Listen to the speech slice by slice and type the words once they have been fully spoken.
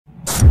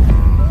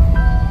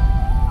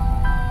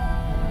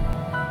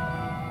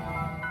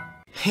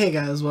Hey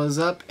guys, what's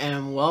up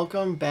and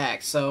welcome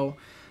back. So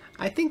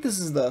I think this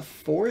is the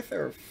fourth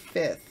or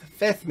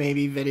fifth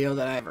maybe video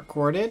that I've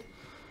recorded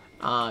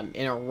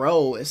in a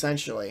row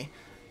essentially,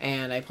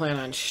 and I plan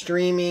on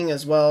streaming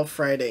as well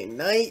Friday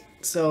night,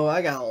 so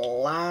I got a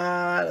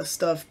lot of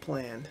stuff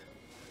planned.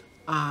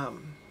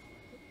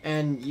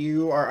 And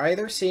you are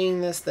either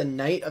seeing this the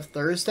night of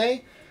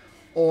Thursday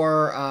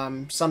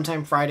or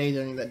sometime Friday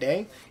during the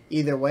day.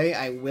 Either way,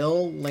 I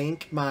will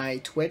link my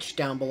Twitch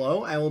down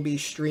below. I will be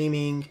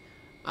streaming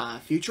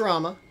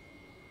Futurama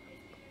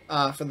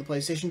for the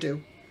PlayStation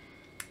 2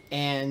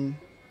 and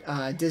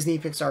Disney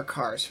Pixar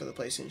Cars for the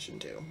PlayStation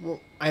 2.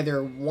 Well,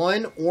 either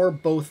one or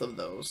both of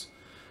those.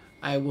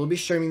 I will be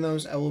streaming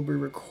those. I will be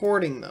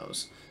recording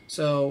those.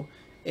 So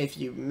if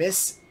you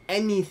miss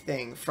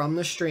anything from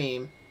the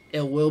stream,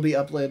 it will be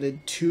uploaded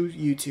to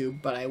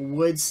YouTube, but I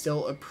would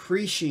still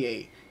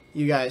appreciate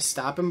you guys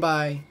stopping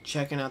by,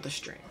 checking out the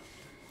stream.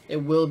 It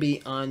will be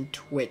on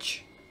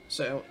Twitch.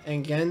 So,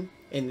 again,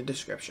 in the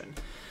description.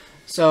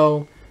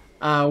 So,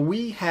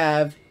 we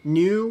have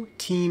new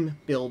team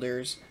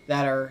builders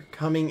that are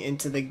coming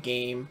into the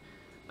game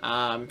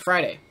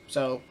Friday.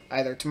 So,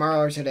 either tomorrow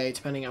or today,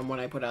 depending on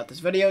when I put out this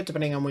video,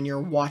 depending on when you're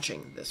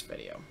watching this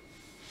video.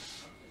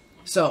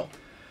 So,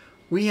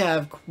 we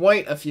have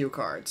quite a few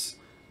cards.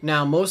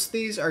 Now, most of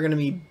these are going to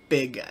be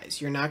big guys.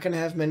 You're not going to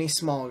have many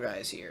small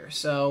guys here.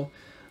 So,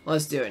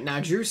 let's do it. Now,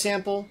 Drew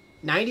Sample,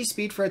 90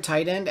 speed for a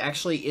tight end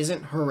actually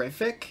isn't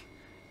horrific.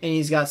 And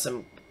he's got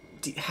some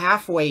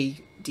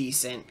halfway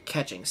decent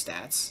catching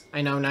stats.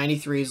 I know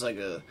 93 is like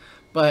a...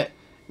 But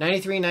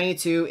 93,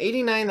 92,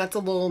 89, that's a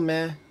little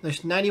meh.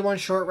 There's 91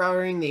 short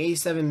routing, the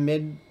 87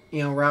 mid,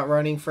 route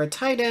running for a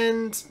tight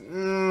end.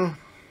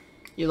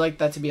 You'd like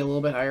that to be a little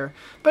bit higher.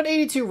 But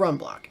 82 run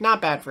block, not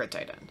bad for a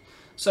tight end.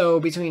 So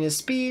between his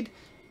speed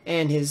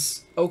and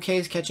his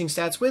okay catching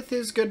stats with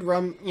his good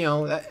run,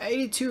 that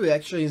 82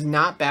 actually is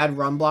not bad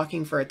run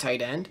blocking for a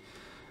tight end.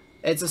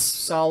 It's a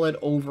solid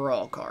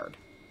overall card.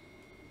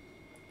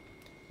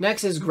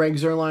 Next is Greg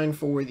Zuerlein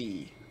for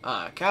the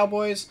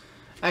Cowboys.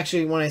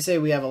 Actually, when I say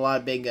we have a lot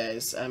of big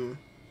guys,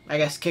 I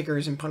guess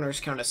kickers and punters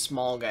count as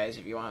small guys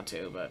if you want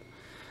to, but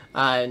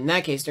in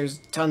that case, there's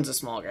tons of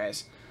small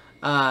guys.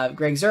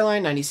 Greg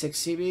Zuerlein, 96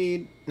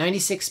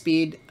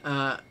 speed,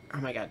 oh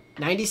my god,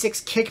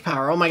 96 kick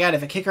power. Oh my god,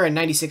 if a kicker had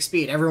 96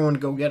 speed, everyone would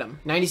go get him.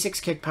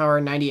 96 kick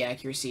power, 90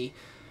 accuracy.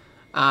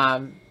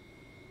 Nice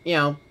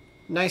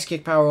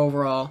kick power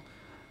overall.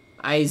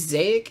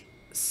 Isaac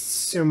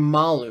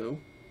Samalo.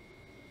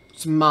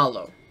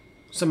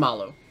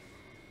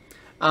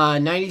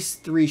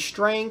 93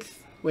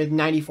 strength with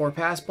 94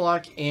 pass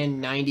block and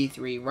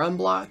 93 run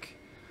block.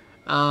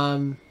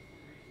 On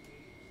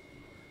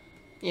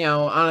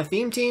a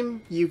theme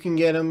team, you can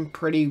get him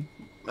pretty,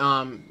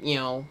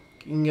 you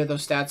can get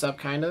those stats up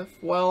kind of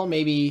well.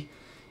 Maybe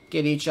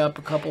get each up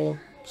a couple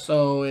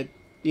so it'd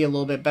be a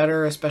little bit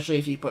better, especially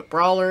if you put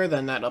Brawler,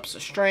 then that ups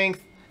the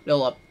strength.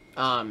 It'll up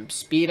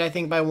speed, I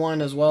think, by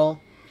 1 as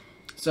well.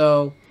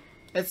 So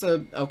it's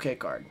a okay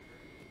card.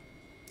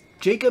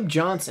 Jacob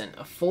Johnson,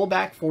 a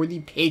fullback for the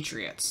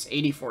Patriots.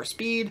 84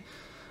 speed,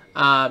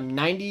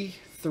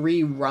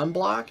 93 run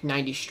block,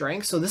 90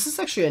 strength. So this is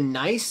actually a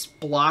nice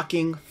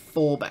blocking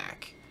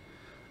fullback.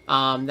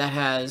 That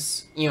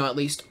has, at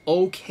least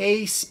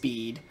okay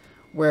speed,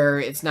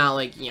 where it's not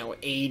like,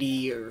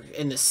 80 or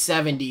in the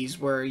 70s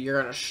where you're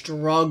going to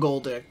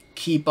struggle to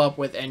keep up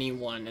with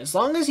anyone. As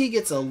long as he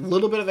gets a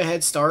little bit of a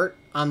head start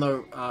on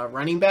the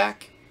running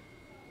back,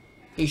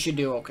 he should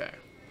do okay.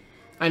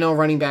 I know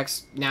running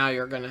backs now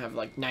you're going to have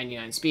like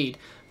 99 speed,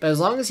 but as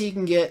long as he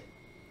can get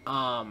him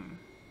on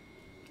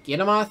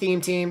a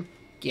theme team,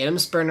 get him a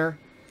sprinter,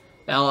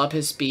 that'll up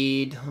his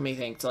speed, let me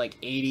think, to like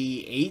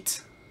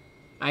 88.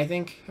 I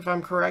think, if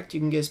I'm correct, you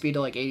can get speed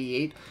to like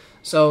 88.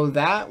 So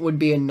that would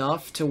be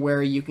enough to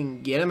where you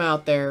can get him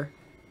out there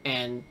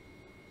and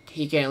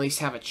he can at least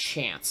have a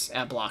chance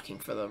at blocking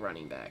for the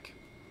running back.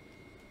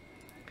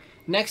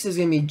 Next is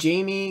going to be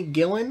Jamie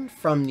Gillen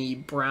from the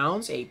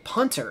Browns, a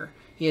punter.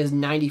 He has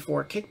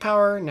 94 kick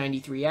power,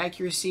 93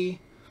 accuracy.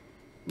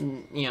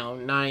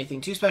 Not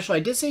anything too special. I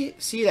did see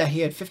that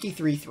he had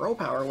 53 throw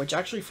power, which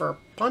actually for a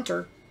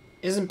punter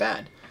isn't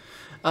bad.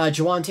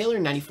 Jawan Taylor,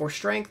 94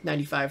 strength,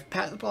 95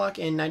 pass block,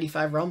 and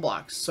 95 run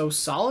blocks. So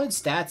solid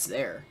stats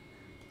there.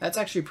 That's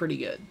actually pretty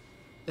good,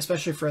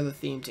 especially for the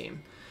theme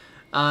team.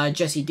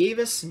 Jesse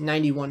Davis,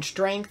 91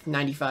 strength,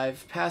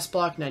 95 pass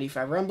block,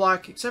 95 run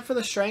block. Except for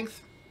the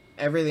strength,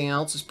 everything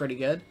else is pretty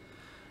good.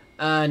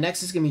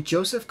 Next is going to be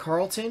Joseph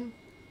Charlton,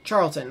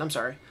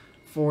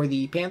 for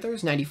the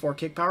Panthers, 94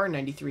 kick power,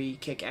 93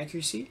 kick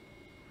accuracy.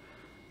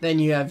 Then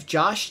you have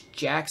Josh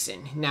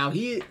Jackson. Now,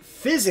 he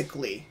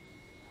physically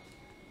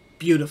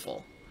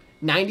beautiful.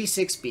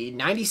 96 speed,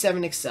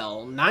 97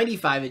 excel,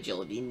 95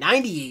 agility,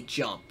 98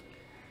 jump.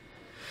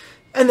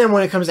 And then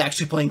when it comes to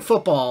actually playing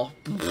football,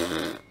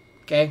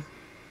 okay.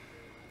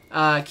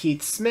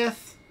 Keith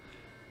Smith.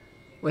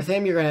 With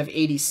him, you're going to have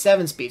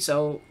 87 speed.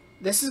 So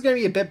this is going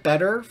to be a bit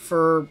better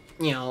for,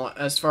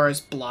 as far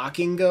as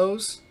blocking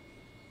goes.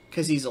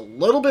 Because he's a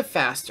little bit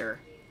faster.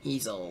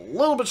 He's a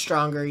little bit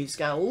stronger. He's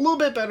got a little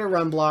bit better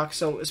run block.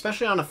 So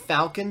especially on a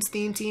Falcons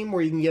theme team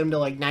where you can get him to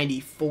like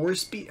 94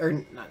 speed, or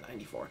not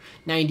 94,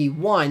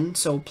 91,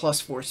 so plus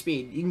 4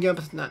 speed. You can get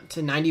him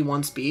to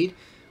 91 speed.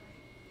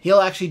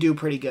 He'll actually do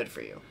pretty good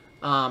for you.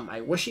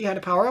 I wish he had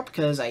a power up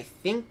because I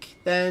think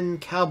then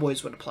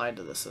Cowboys would apply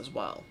to this as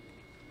well.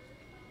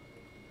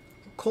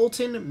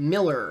 Colton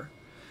Miller,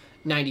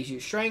 92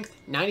 strength,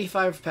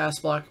 95 pass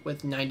block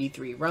with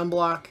 93 run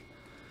block.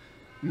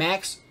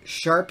 Max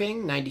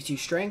Sharping, 92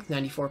 strength,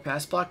 94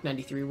 pass block,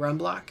 93 run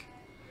block.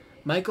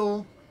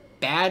 Michael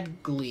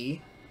Badgley,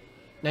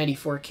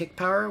 94 kick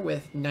power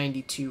with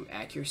 92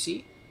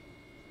 accuracy.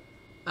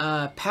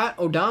 Pat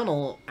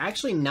O'Donnell,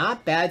 actually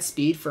not bad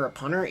speed for a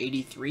punter,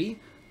 83,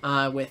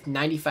 with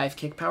 95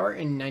 kick power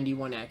and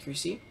 91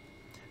 accuracy.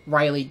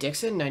 Riley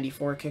Dixon,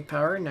 94 kick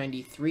power,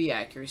 93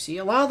 accuracy.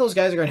 A lot of those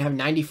guys are going to have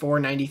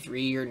 94,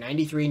 93, or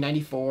 93,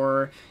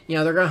 94. You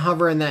know, they're going to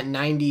hover in that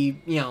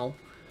 90, you know,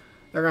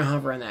 they're going to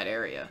hover in that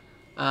area.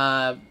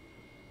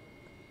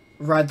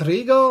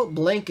 Rodrigo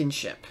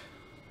Blankenship,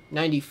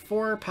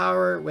 94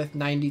 power with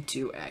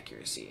 92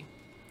 accuracy.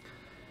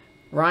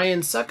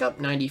 Ryan Suckup,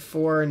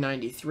 94,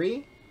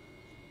 93.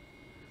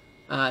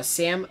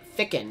 Sam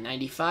Ficken,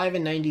 95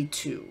 and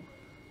 92.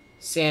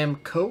 Sam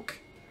Koch,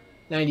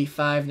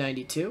 95,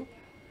 92.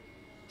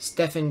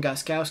 Stefan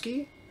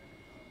Goskowski,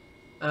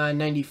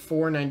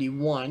 94,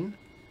 91.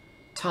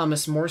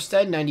 Thomas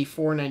Morstead,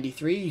 94,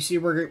 93. You see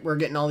we're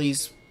getting all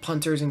these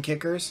punters and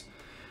kickers.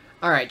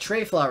 All right,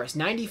 Trey Flowers,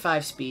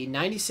 95 speed,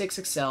 96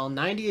 excel,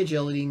 90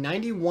 agility,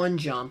 91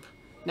 jump.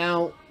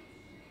 Now,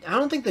 I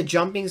don't think the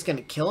jumping is going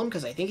to kill him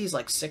because I think he's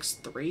like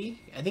 6'3".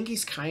 I think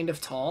he's kind of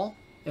tall.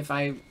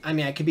 I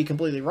mean, I could be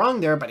completely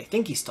wrong there, but I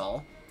think he's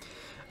tall.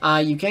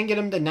 You can get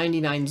him to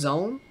 99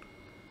 zone,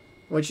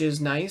 which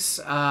is nice.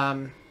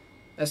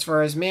 As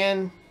far as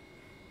man,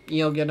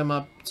 you'll get him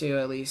up to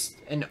at least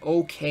an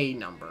okay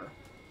number.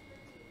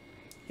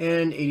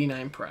 And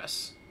 89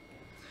 press.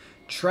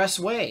 Tress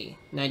Way,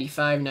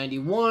 95,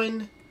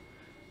 91.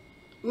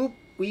 Oop,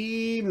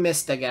 we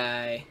missed a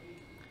guy.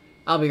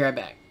 I'll be right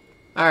back.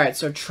 Alright,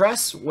 so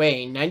Tress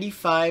Way,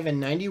 95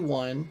 and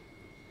 91.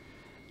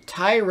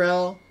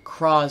 Tyrell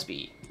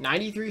Crosby,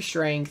 93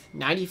 strength,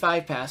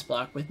 95 pass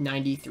block with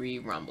 93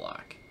 run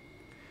block.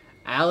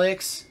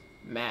 Alex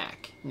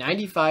Mack,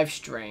 95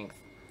 strength,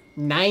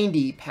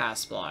 90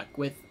 pass block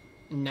with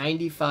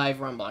 95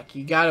 run block.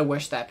 You gotta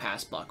wish that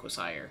pass block was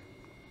higher.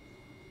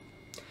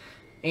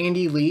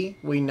 Andy Lee,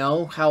 we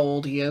know how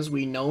old he is.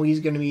 We know he's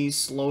going to be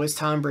slow as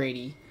Tom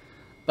Brady.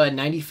 But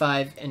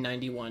 95 and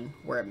 91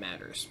 where it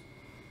matters.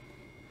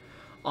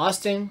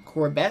 Austin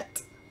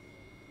Corbett.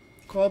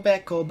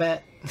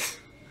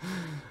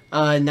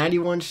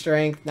 91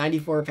 strength,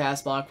 94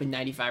 pass block with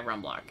 95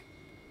 run block.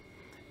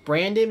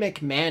 Brandon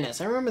McManus.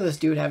 I remember this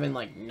dude having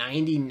like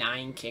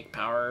 99 kick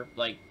power.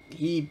 Like,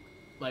 he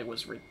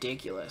was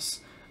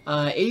ridiculous.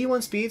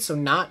 81 speed, so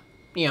not,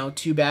 you know,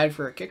 too bad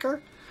for a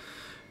kicker.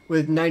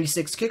 With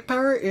 96 kick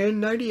power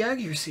and 90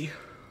 accuracy.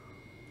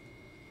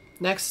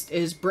 Next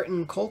is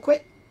Britton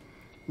Colquitt.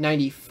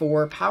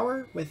 94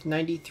 power with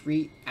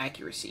 93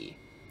 accuracy.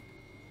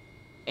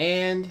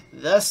 And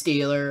the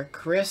Steeler,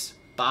 Chris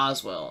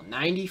Boswell.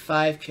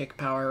 95 kick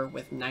power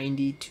with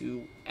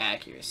 92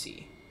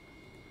 accuracy.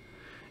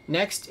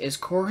 Next is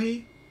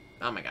Corey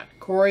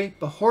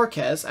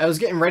Bajorquez. I was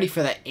getting ready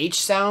for that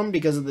H sound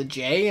because of the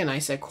J, and I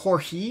said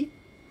Corey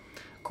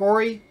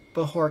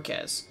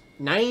Bajorquez.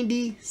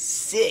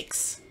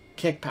 96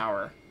 kick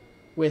power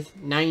with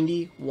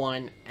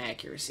 91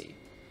 accuracy.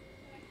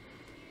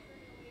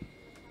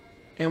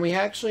 And we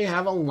actually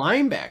have a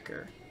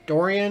linebacker,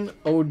 Dorian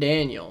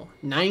O'Daniel,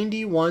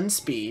 91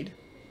 speed.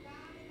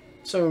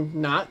 So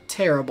not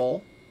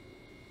terrible.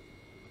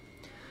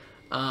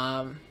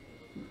 And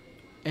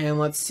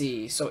let's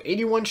see. So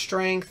 81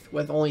 strength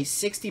with only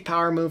 60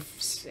 power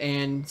moves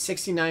and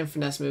 69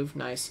 finesse move.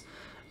 Nice.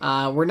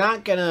 We're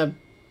not going to...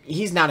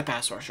 He's not a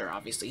pass rusher,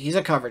 obviously. He's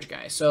a coverage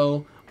guy.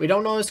 So we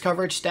don't know his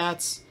coverage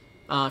stats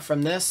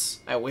from this.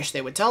 I wish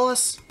they would tell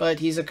us, but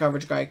he's a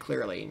coverage guy,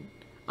 clearly.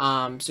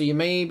 So you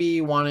maybe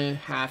want to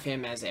have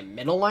him as a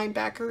middle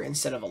linebacker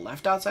instead of a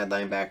left outside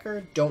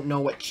linebacker. Don't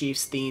know what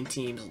Chiefs theme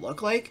teams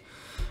look like.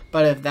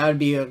 But if that would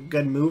be a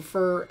good move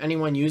for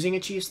anyone using a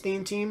Chiefs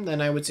theme team,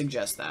 then I would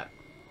suggest that.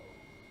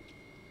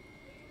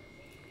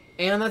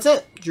 And that's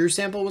it. Drew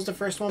Sample was the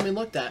first one we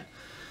looked at.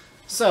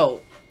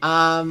 So,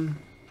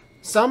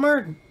 some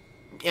are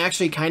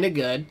actually kind of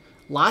good.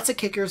 Lots of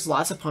kickers,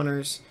 lots of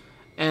punters.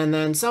 And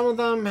then some of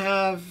them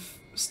have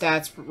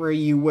stats where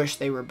you wish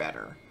they were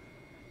better.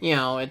 You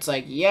know, it's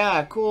like,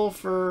 yeah, cool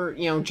for,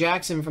 you know,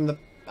 Jackson from the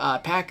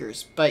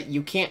Packers. But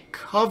you can't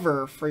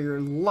cover for your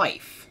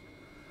life.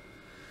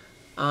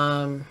 You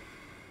know,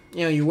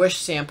 you wish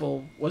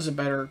Sample was a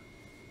better,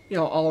 you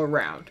know, all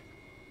around.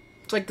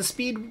 It's like the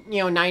speed, you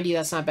know, 90,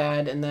 that's not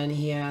bad. And then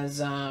he has...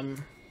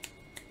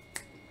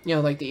 you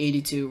know, like the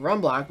 82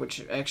 run block,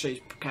 which actually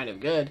is kind of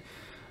good.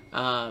 You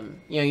know,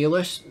 you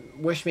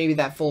wish maybe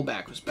that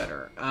fullback was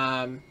better.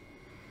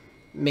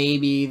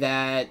 Maybe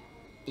that,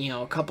 you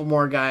know, a couple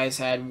more guys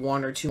had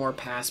one or two more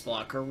pass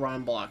block or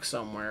run block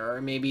somewhere,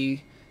 or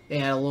maybe they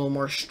had a little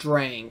more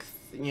strength,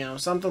 you know,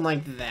 something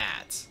like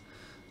that.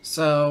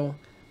 So,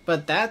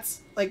 but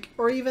that's like,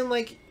 or even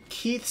like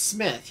Keith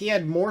Smith, he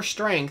had more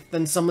strength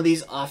than some of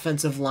these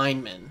offensive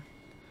linemen.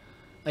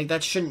 Like,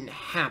 that shouldn't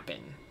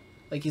happen.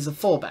 Like, he's a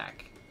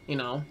fullback, you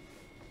know?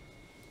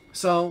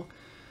 So,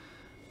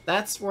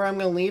 that's where I'm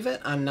going to leave it.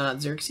 I'm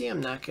not Xerxes.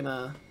 I'm not going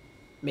to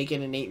make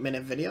it an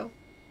 8-minute video.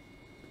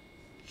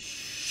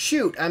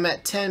 Shoot, I'm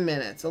at 10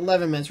 minutes,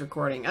 11 minutes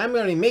recording. I'm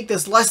going to make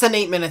this less than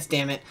 8 minutes,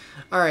 damn it.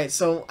 Alright,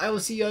 so I will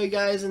see you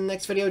guys in the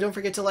next video. Don't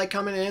forget to like,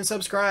 comment, and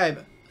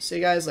subscribe. See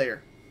you guys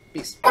later.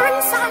 Peace.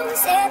 Once I was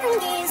 7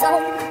 years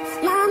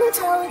old, Mama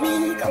told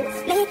me,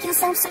 go make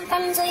yourself some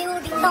friends or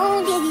you'll be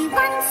lonely.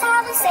 Once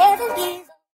I was 7 years old.